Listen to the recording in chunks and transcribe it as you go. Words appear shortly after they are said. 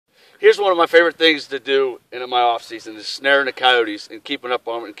Here's one of my favorite things to do in my off season is snaring the coyotes and keeping up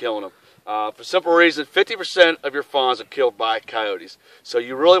on them and killing them. For simple reason, 50% of your fawns are killed by coyotes. So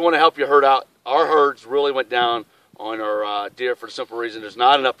you really want to help your herd out. Our herds really went down on our deer for the simple reason there's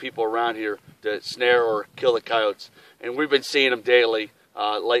not enough people around here to snare or kill the coyotes. And we've been seeing them daily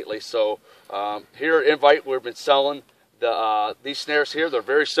lately. So here at Invite, we've been selling these snares here. They're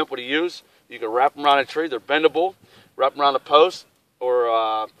very simple to use. You can wrap them around a tree. They're bendable. Wrap them around a post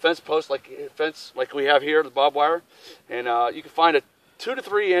or fence post like we have here, the barbed wire. And you can find a 2 to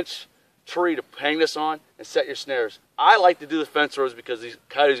 3 inch tree to hang this on and set your snares. I like to do the fence rows because these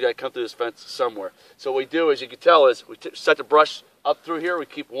coyotes got to come through this fence somewhere. So what we do, as you can tell, is we set the brush up through here. We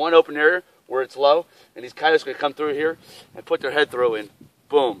keep one open area where it's low, and these coyotes are going to come through here and put their head through, and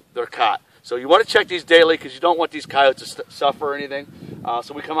boom, they're caught. So you want to check these daily because you don't want these coyotes to suffer or anything.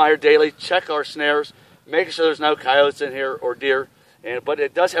 So we come out here daily, check our snares, making sure there's no coyotes in here or deer. But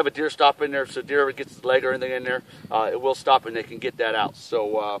it does have a deer stop in there, so deer, if it gets its leg or anything in there, it will stop and they can get that out.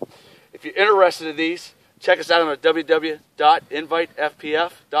 So if you're interested in these, check us out on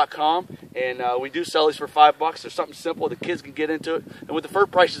www.invitefpf.com. And we do sell these for $5. There's something simple. The kids can get into it. And with the fur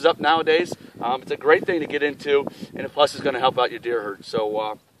prices up nowadays, it's a great thing to get into. And plus, it's going to help out your deer herd.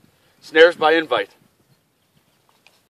 So snares by Invite.